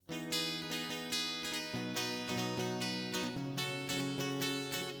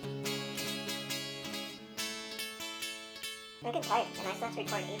I'm getting tired, and I still have to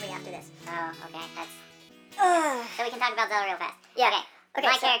record Avery after this. Oh, okay. That's Ugh. so we can talk about Zelda real fast. Yeah. Okay.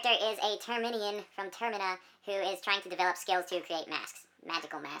 My character is a Terminian from Termina who is trying to develop skills to create masks,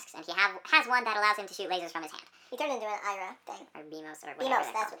 magical masks, and he has one that allows him to shoot lasers from his hand. He turned into an Ira thing. Or Beamos or whatever.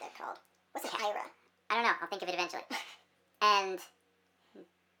 Beamos, that's what they're called. What's an Ira? I don't know. I'll think of it eventually. And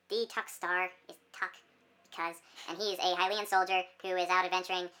the Tuck Star is Tuck because, and he's a Hylian soldier who is out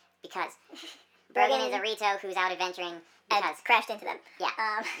adventuring because. Brogan is a Rito who's out adventuring because. And crashed into them. Yeah,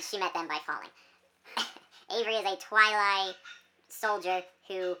 she met them by falling. Avery is a Twilight soldier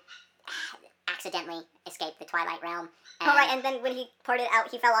who accidentally escaped the Twilight realm. Oh, right, and then when he ported out,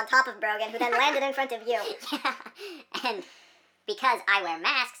 he fell on top of Brogan, who then landed in front of you. Yeah, and because I wear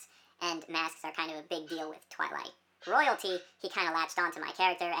masks, and masks are kind of a big deal with Twilight royalty, he kind of latched onto my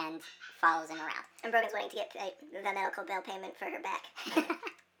character and follows him around. And Brogan's waiting to get the medical bill payment for her back.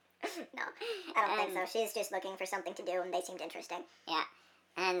 No, I don't think so. She's just looking for something to do, and they seemed interesting. Yeah,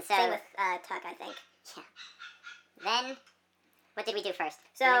 and so... Same with Tuck, I think. Yeah. Then, what did we do first?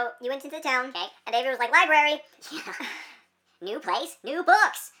 So, you went into town, okay, and Avery was like, library! Yeah. New place, new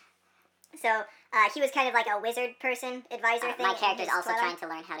books! So, he was kind of like a wizard person, advisor thing. My character's also Twilight. trying to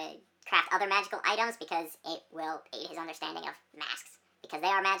learn how to craft other magical items because it will aid his understanding of masks. Because they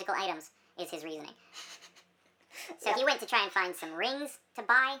are magical items, is his reasoning. So Yep. he went to try and find some rings to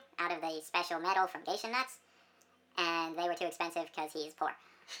buy out of the special metal from Geisha Nuts. And they were too expensive because he's poor.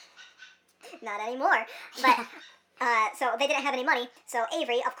 Not anymore. But, so they didn't have any money. So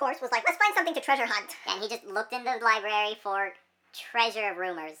Avery, of course, was like, let's find something to treasure hunt. And he just looked in the library for treasure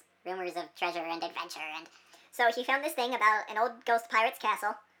rumors. Rumors of treasure and adventure and... So he found this thing about an old ghost pirate's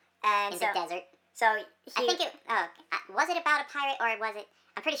castle. And in so, the desert. So I think it... was it about a pirate or was it...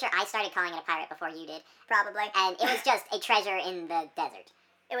 I'm pretty sure I started calling it a pirate before you did. Probably. And it was just a treasure in the desert.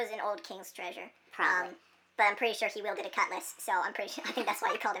 It was an old king's treasure. Probably. But I'm pretty sure he wielded a cutlass, so I think that's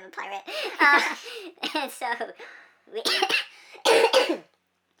why you called him a pirate. And so, we,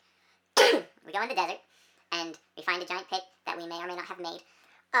 we go in the desert, and we find a giant pit that we may or may not have made.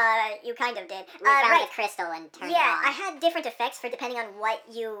 You kind of did. We found right. the crystal and turned it Yeah, on. I had different effects for depending on what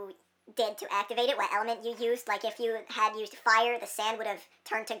you did to activate it, what element you used. Like if you had used fire, the sand would have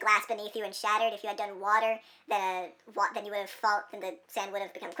turned to glass beneath you and shattered. If you had done water, then you would have then the sand would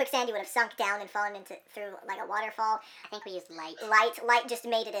have become quicksand. You would have sunk down and fallen through like a waterfall. I think we used light. Light just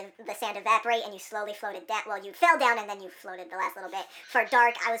made the sand evaporate, and you slowly floated down. Well, you fell down and then you floated the last little bit. For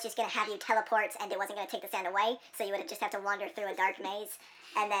dark, I was just gonna have you teleport, and it wasn't gonna take the sand away, so you would just have to wander through a dark maze.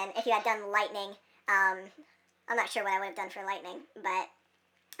 And then if you had done lightning, I'm not sure what I would have done for lightning, but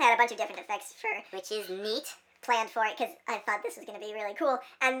I had a bunch of different effects Which is neat. planned for it because I thought this was going to be really cool.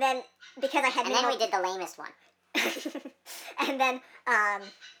 And then because I had And then we did the lamest one. and then I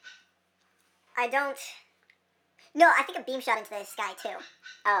think a beam shot into the sky too.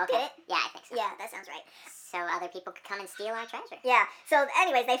 Oh, okay. Did it? Yeah, I think so. Yeah, that sounds right. So other people could come and steal our treasure. Yeah. So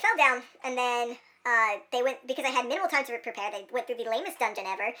anyways, they fell down and then they went, because I had minimal time to prepare, they went through the lamest dungeon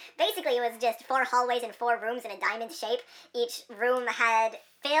ever. Basically, it was just 4 hallways and 4 rooms in a diamond shape. Each room had...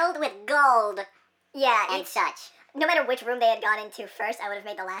 Filled with gold. Yeah. And such. No matter which room they had gone into first, I would have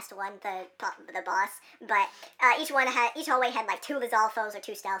made the last one the boss. But each hallway had like 2 Lizalfos or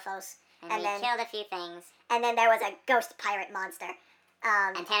 2 Stalfos. And then killed a few things. And then there was a ghost pirate monster.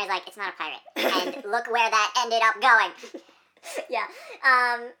 And Tanner's like, it's not a pirate. And look where that ended up going. Yeah.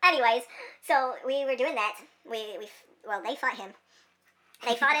 Anyways, so we were doing that. They fought him.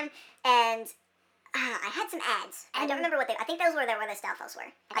 They fought him, and I had some ads. I don't remember what I think those were where the Stalfos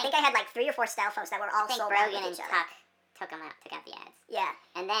were. I think I had like 3 or 4 Stalfos that were all sold out with Brogan and each other. Tuck took out the ads. Yeah.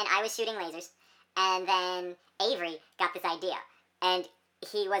 And then I was shooting lasers, and then Avery got this idea, and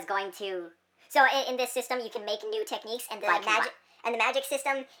he was going to... So in this system, you can make new techniques, and the magic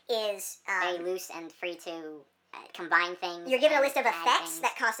system is very loose and free to combine things. You're given a list of effects things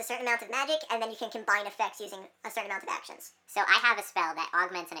that cost a certain amount of magic, and then you can combine effects using a certain amount of actions. So I have a spell that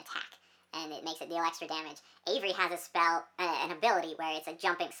augments an attack, and it makes it deal extra damage. Avery has a spell, an ability where it's a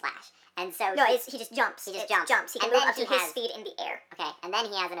jumping slash. And so no, he just jumps. He just jumps. He can move up to his speed in the air. Okay, and then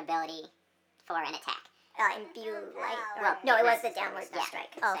he has an ability for an attack. Imbue light. Well, no, it was the downward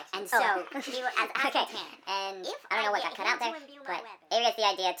strike. Oh, and so he was okay. And I don't know what got cut out there, but Avery has the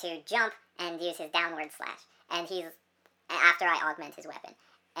idea to jump and use his downward slash. And he's after I augment his weapon.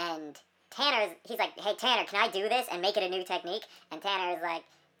 And he's like, hey Tanner, can I do this and make it a new technique? And Tanner is like,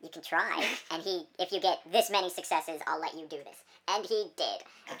 you can try, and if you get this many successes, I'll let you do this. And he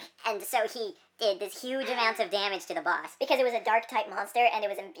did. And so he did this huge amount of damage to the boss. Because it was a dark type monster and it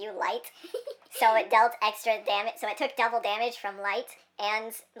was imbued light. So it dealt extra damage. So it took double damage from light,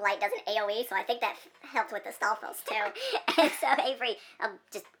 and light does an AoE, so I think that helped with the Stalfos too. And so Avery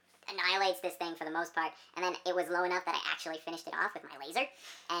just annihilates this thing for the most part, and then it was low enough that I actually finished it off with my laser,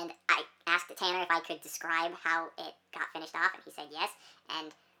 and I asked Tanner if I could describe how it got finished off, and he said yes,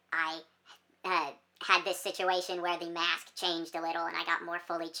 and I had this situation where the mask changed a little, and I got more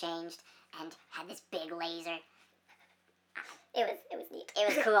fully changed, and had this big laser. It was neat. It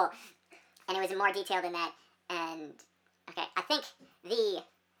was cool, and it was more detailed than that, and, okay, I think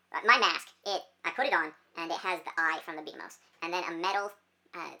my mask, I put it on, and it has the eye from the Beamos, and then a metal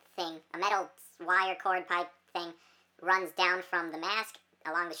a metal wire cord pipe thing runs down from the mask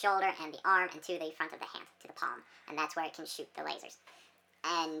along the shoulder and the arm and to the front of the hand, to the palm, and that's where it can shoot the lasers.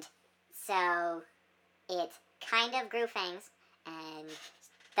 And so it kind of grew fangs, and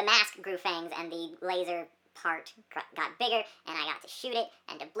the mask grew fangs, and the laser part got bigger, and I got to shoot it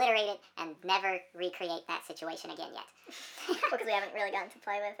and obliterate it and never recreate that situation again yet. Because we haven't really gotten to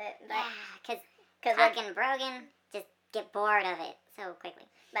play with it. Because Tuck and Brogan just get bored of it so quickly.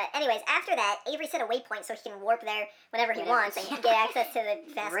 But anyways, after that, Avery set a waypoint so he can warp there whenever he wants and get access to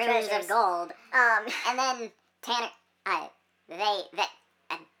the vast rooms treasures. of gold. Um, And then Tanner, that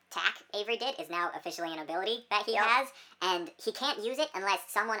attack Avery did is now officially an ability that he has, and he can't use it unless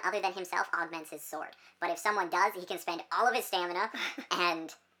someone other than himself augments his sword. But if someone does, he can spend all of his stamina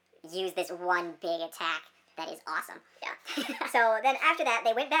and use this one big attack that is awesome. Yeah. So then after that,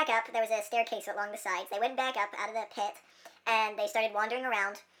 they went back up. There was a staircase along the sides. They went back up out of the pit, and they started wandering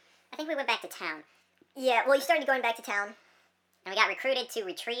around. I think we went back to town. Yeah, well, you started going back to town. And we got recruited to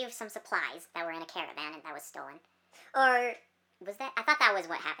retrieve some supplies that were in a caravan and that was stolen. Or Was that? I thought that was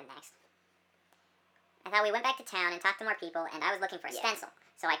what happened next. I thought we went back to town and talked to more people, and I was looking for a stencil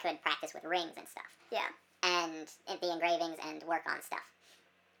so I could practice with rings and stuff. Yeah. And the engravings and work on stuff.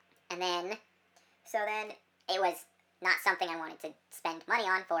 And then So then it was not something I wanted to spend money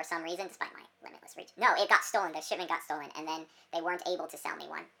on for some reason, despite my limitless riches. No, it got stolen. The shipment got stolen, and then they weren't able to sell me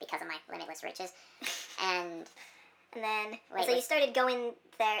one because of my limitless riches. And then Wait, so you started going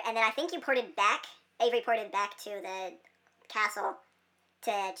there, and then I think you ported back. Avery ported back to the castle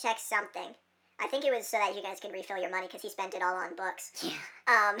to check something. I think it was so that you guys could refill your money because he spent it all on books.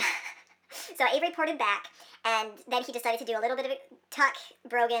 yeah. So Avery ported back, and then he decided to do a little bit of Tuck,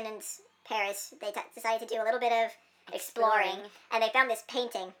 Brogan, and Paris. They decided to do a little bit of exploring, and they found this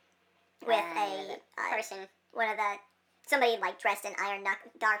painting with a person. Somebody like dressed in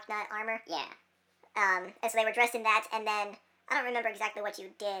Dark Knight armor. Yeah. And so they were dressed in that, and then I don't remember exactly what you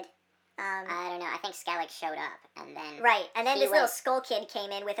did. I don't know. I think Skellig showed up, and then Right, and then he this little went- skull kid came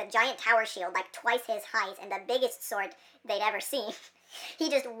in with a giant tower shield, like twice his height, and the biggest sword they'd ever seen. He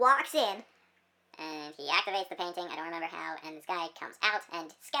just walks in. and he activates the painting. I don't remember how. And this guy comes out, and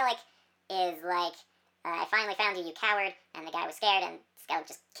Skellig is like, "I finally found you, you coward." And the guy was scared, and Skellig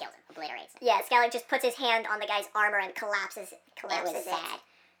just kills him, obliterates him. Yeah, Skellig just puts his hand on the guy's armor and collapses It was sad.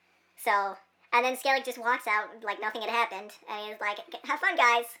 So, and then Skellig just walks out like nothing had happened, and he's like, "Have fun,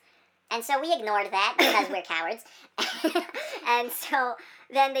 guys." And so we ignored that because we're cowards. And so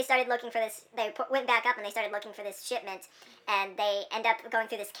then they started looking for this. They went back up and they started looking for this shipment, and they end up going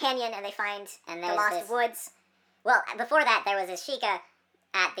through this canyon and they find And the there's lost this- woods. Well, before that, there was a Sheikah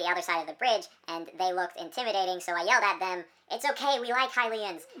at the other side of the bridge, and they looked intimidating, so I yelled at them, "It's okay, we like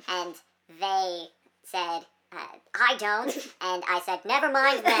Hylians." And they said, "I don't." And I said, "Never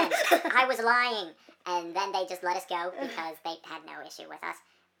mind then, I was lying." And then they just let us go because they had no issue with us.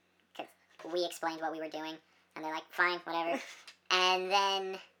 Because we explained what we were doing, and they're like, "Fine, whatever." And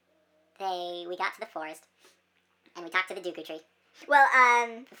then we got to the forest, and we talked to the Dooku tree. Well,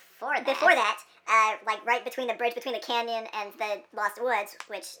 Before that, like right between the bridge between the canyon and the Lost Woods,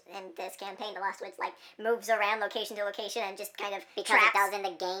 which in this campaign the Lost Woods like moves around location to location and just kind of because traps. it does in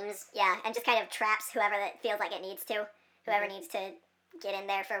the games. Yeah, and just kind of traps whoever that feels like it needs to. Whoever needs to get in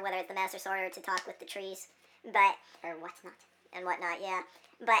there for whether it's the Master Sword or to talk with the trees. But Or what's not. and whatnot, yeah.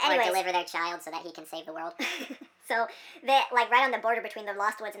 But Or anyways, deliver their child so that he can save the world. so they like right on the border between the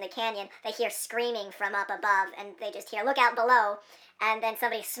Lost Woods and the canyon, they hear screaming from up above, and they just hear "Look out below!" And then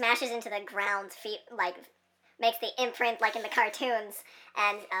somebody smashes into the ground, like makes the imprint like in the cartoons.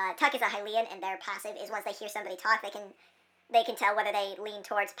 And Tuck is a Hylian, and their passive is once they hear somebody talk, they can tell whether they lean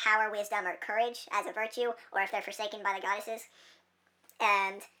towards power, wisdom, or courage as a virtue, or if they're forsaken by the goddesses.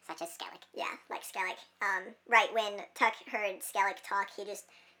 And Such as Skellig. yeah, like Skellig. Right when Tuck heard Skellig talk,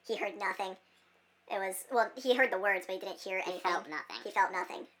 he heard nothing. It was, well, he heard the words, but he didn't hear anything. He felt nothing. He felt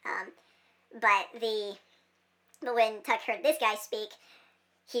nothing. But when Tuck heard this guy speak,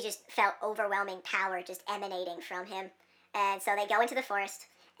 he just felt overwhelming power just emanating from him. And so they go into the forest,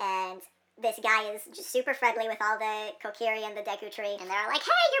 and this guy is just super friendly with all the Kokiri and the Deku Tree. And they're like,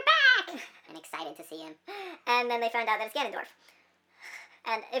 hey, you're back! And excited to see him. And then they found out that it's Ganondorf.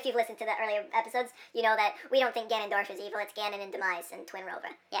 And if you've listened to the earlier episodes, you know that we don't think Ganondorf is evil. It's Ganon and Demise and Twin Roba.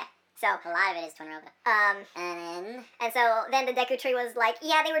 Yeah. So A lot of it is Twin Roba. And so then the Deku Tree was like,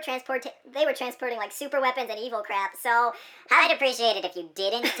 yeah, they were transporting like super weapons and evil crap. So I'd appreciate it if you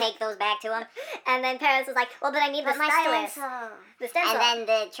didn't take those back to him. And then Paris was like, well, but I need the stylus. The stencil. And then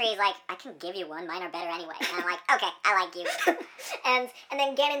the tree's like, I can give you one. Mine are better anyway. And I'm like, okay, I like you. and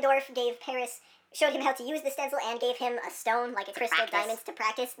then Ganondorf gave Paris, showed him how to use the stencil and gave him a stone, like a crystal practice. diamonds to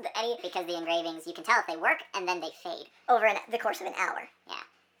practice Because the engravings, you can tell if they work and then they fade. over the course of an hour. Yeah.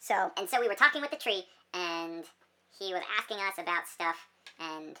 So we were talking with the tree, and he was asking us about stuff,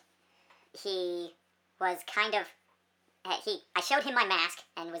 and he was kind of, I showed him my mask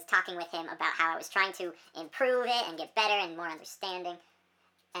and was talking with him about how I was trying to improve it and get better and more understanding,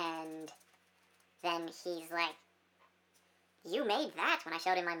 and then he's like, you made that, when I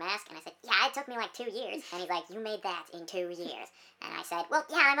showed him my mask, and I said, yeah, it took me like 2 years, and he's like, you made that in 2 years, and I said, well,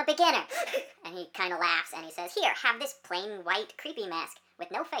 yeah, I'm a beginner, and he kind of laughs, and he says, here, have this plain white creepy mask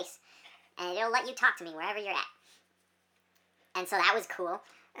with no face, and it'll let you talk to me wherever you're at. And so that was cool.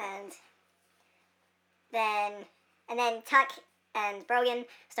 And then Tuck and Brogan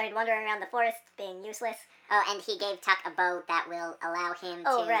started wandering around the forest, being useless. Oh, and he gave Tuck a bow that will allow him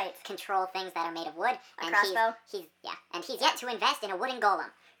to control things that are made of wood. A crossbow? He's yet to invest in a wooden golem.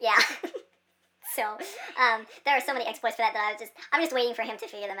 Yeah. So, there are so many exploits for that I'm just waiting for him to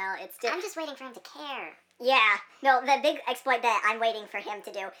figure them out. I'm just waiting for him to care. Yeah. No, the big exploit that I'm waiting for him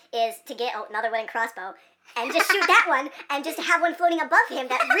to do is to get another wooden crossbow and just shoot that one and just have one floating above him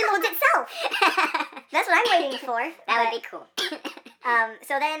that reloads itself. That's what I'm waiting for. That would be cool.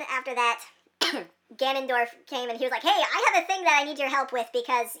 So then after that, Ganondorf came and he was like, hey, I have a thing that I need your help with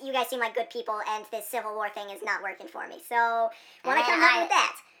because you guys seem like good people and this Civil War thing is not working for me. So, want to come help with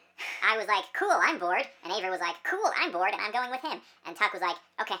that? I was like, cool, I'm bored. And Avery was like, cool, I'm bored, and I'm going with him. And Tuck was like,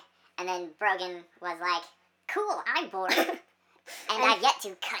 okay. And then Brogan was like, cool, I'm bored. and I've yet to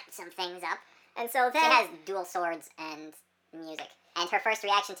cut some things up. And so then... She has dual swords and music. And her first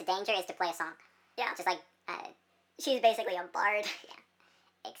reaction to danger is to play a song. Yeah. Just like... she's basically a bard.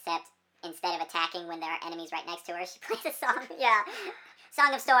 Yeah. Except instead of attacking when there are enemies right next to her, she plays a song. Yeah.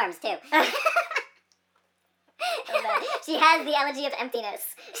 Song of Storms, too. She has the elegy of emptiness.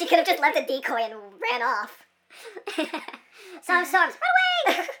 She could have just left a decoy and ran off. Song of Storms,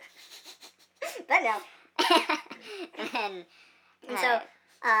 run away! But no. and so,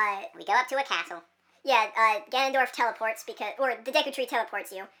 we go up to a castle. Yeah, Ganondorf teleports or the Deku Tree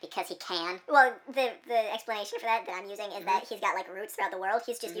teleports you. Because he can. Well, the explanation for that I'm using is that he's got, like, roots throughout the world.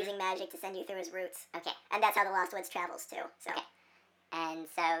 He's just using magic to send you through his roots. Okay. And that's how the Lost Woods travels, too. So. Okay. And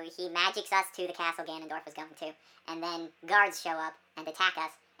so he magics us to the castle Ganondorf was going to. And then guards show up and attack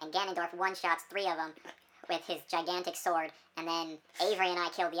us. And Ganondorf one-shots 3 of them with his gigantic sword. And then Avery and I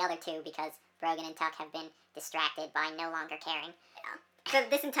kill the other 2 because Brogan and Tuck have been distracted by no longer caring. Yeah. So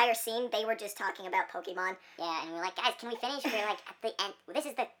this entire scene, they were just talking about Pokemon. Yeah, and we're like, guys, can we finish? We're like, at the end, this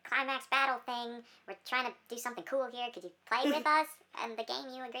is the climax battle thing. We're trying to do something cool here. Could you play with us? And the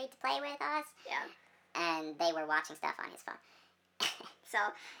game you agreed to play with us? Yeah. And they were watching stuff on his phone. So,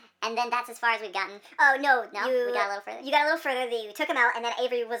 and then that's as far as we've gotten. Oh, no. We got a little further? You got a little further. You took him out, and then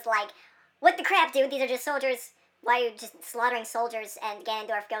Avery was like, what the crap, dude? These are just soldiers. Why are you just slaughtering soldiers? And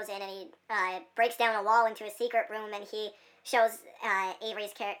Ganondorf goes in, and he breaks down a wall into a secret room, and he shows Avery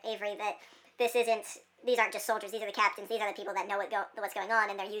that these aren't just soldiers. These are the captains. These are the people that know what's going on,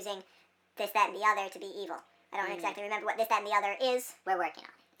 and they're using this, that, and the other to be evil. I don't exactly remember what this, that, and the other is. We're working on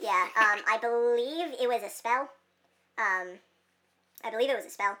it. Yeah, I believe it was a spell. I believe it was a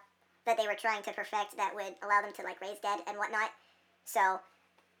spell that they were trying to perfect that would allow them to, like, raise dead and whatnot. So,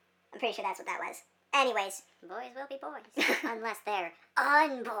 I'm pretty sure that's what that was. Anyways. Boys will be boys. Unless they're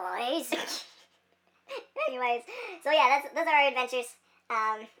unboys. Anyways. So, yeah, those are our adventures.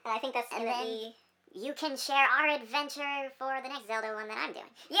 And I think that's going to be... You can share our adventure for the next Zelda one that I'm doing.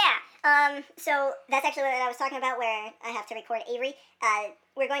 Yeah. So, that's actually what I was talking about where I have to record Avery.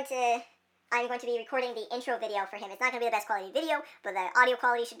 I'm going to be recording the intro video for him. It's not going to be the best quality video, but the audio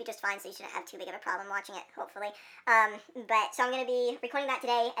quality should be just fine, so you shouldn't have too big of a problem watching it, hopefully. So I'm going to be recording that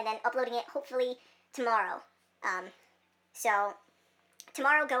today, and then uploading it, hopefully, tomorrow. So,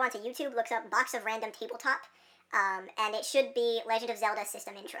 tomorrow, go onto YouTube, look up Box of Random Tabletop. And it should be Legend of Zelda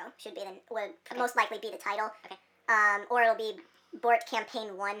System Intro. Would most likely be the title. Okay. Or it'll be Bort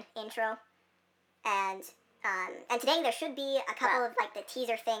Campaign 1 Intro. And today there should be a couple of like the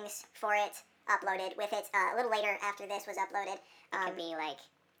teaser things for it uploaded with it a little later after this was uploaded. It could be like...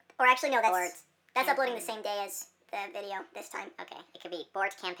 Or actually, no, that's Campaign. uploading the same day as the video this time. Okay, it could be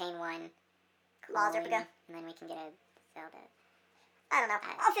Bort Campaign 1, Laws Replica. and then we can get a Zelda. I don't know.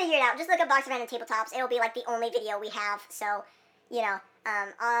 I'll figure it out. Just look up Box of Random Tabletops. It'll be like the only video we have, so, you know,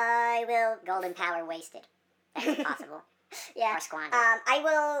 I will... Golden Power wasted. That's possible. Yeah. Or squandered. I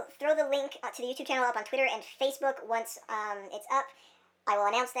will throw the link to the YouTube channel up on Twitter and Facebook once it's up. I will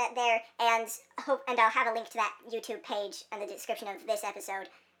announce that there, and I'll have a link to that YouTube page in the description of this episode,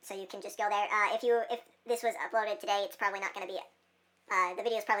 so you can just go there. If this was uploaded today, it's probably not going to be... the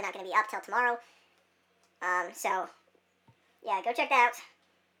video is probably not going to be up till tomorrow. So, yeah, go check that out,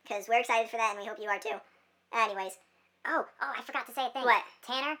 because we're excited for that, and we hope you are too. Anyways. Oh, I forgot to say a thing. What?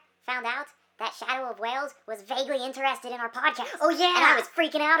 Tanner found out that Shadow of Wales was vaguely interested in our podcast. Oh, yeah! And I was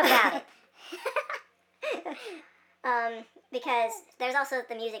freaking out about it. Because there's also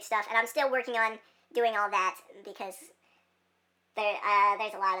the music stuff, and I'm still working on doing all that, because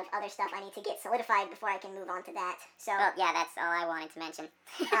there's a lot of other stuff I need to get solidified before I can move on to that. So, Well, yeah, that's all I wanted to mention.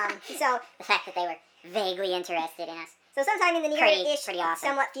 so The fact that they were vaguely interested in us. So sometime in the near-ish, pretty awesome.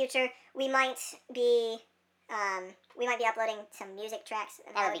 somewhat future, we might be uploading some music tracks,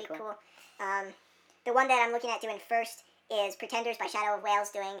 and that would be cool. The one that I'm looking at doing first is Pretenders by Shadow of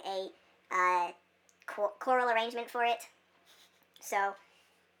Wales, doing a choral arrangement for it. So,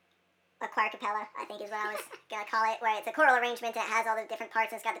 a choir cappella, I think is what I was going to call it, where it's a choral arrangement that has all the different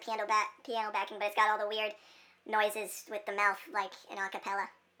parts, and it's got the piano backing, but it's got all the weird noises with the mouth, like an a cappella.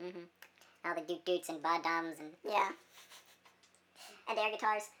 Mm-hmm. All the doot-doots and ba-dums and... Yeah. And air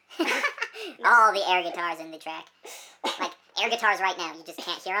guitars. All the air guitars in the track. Like, air guitars right now, you just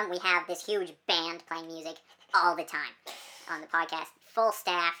can't hear them. We have this huge band playing music all the time on the podcast. Full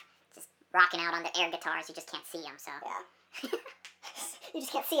staff, just rocking out on the air guitars. You just can't see them, so... Yeah. You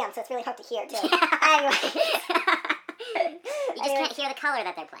just can't see them, so it's really hard to hear, too. Anyway. You just can't hear the color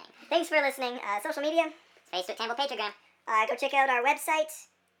that they're playing. Thanks for listening. Social media. Facebook, Temple, Patagram. Go check out our website.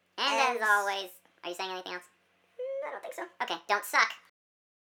 And as always, are you saying anything else? I don't think so. Okay, don't suck.